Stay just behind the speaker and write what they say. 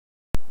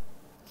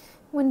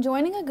When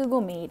joining a Google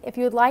Meet, if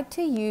you would like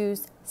to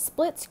use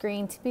split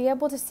screen to be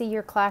able to see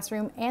your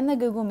classroom and the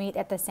Google Meet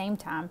at the same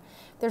time,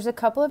 there's a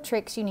couple of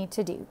tricks you need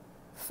to do.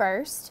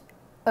 First,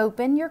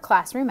 open your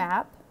classroom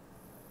app.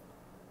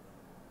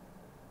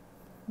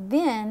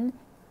 Then,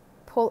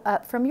 pull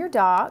up from your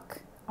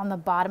dock on the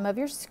bottom of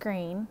your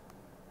screen,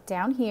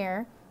 down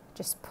here,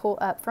 just pull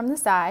up from the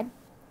side.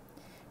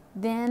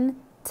 Then,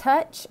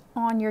 touch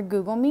on your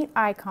Google Meet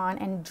icon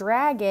and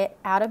drag it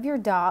out of your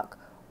dock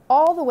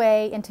all the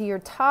way into your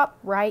top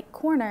right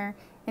corner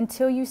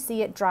until you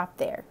see it drop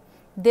there.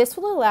 This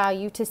will allow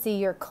you to see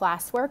your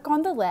classwork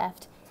on the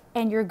left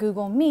and your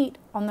Google Meet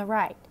on the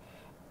right.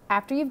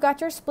 After you've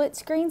got your split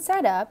screen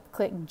set up,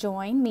 click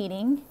Join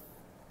Meeting,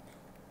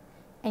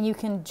 and you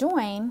can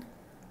join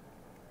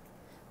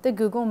the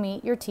Google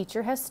Meet your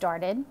teacher has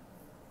started.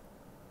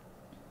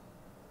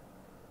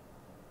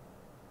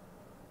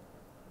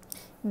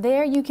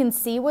 There you can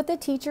see what the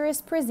teacher is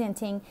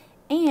presenting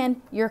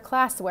and your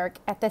classwork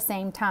at the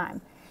same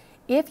time.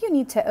 If you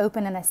need to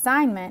open an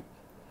assignment,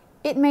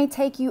 it may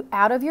take you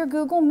out of your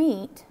Google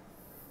Meet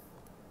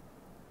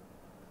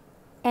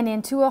and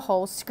into a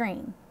whole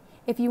screen.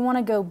 If you want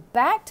to go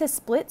back to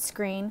split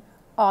screen,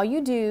 all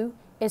you do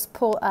is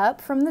pull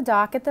up from the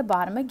dock at the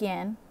bottom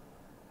again,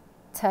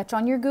 touch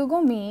on your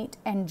Google Meet,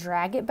 and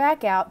drag it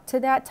back out to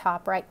that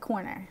top right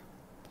corner.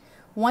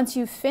 Once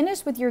you've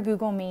finished with your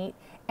Google Meet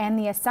and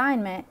the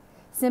assignment,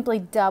 simply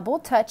double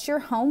touch your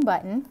home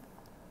button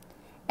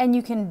and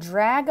you can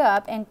drag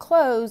up and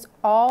close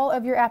all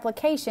of your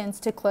applications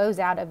to close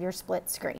out of your split screen.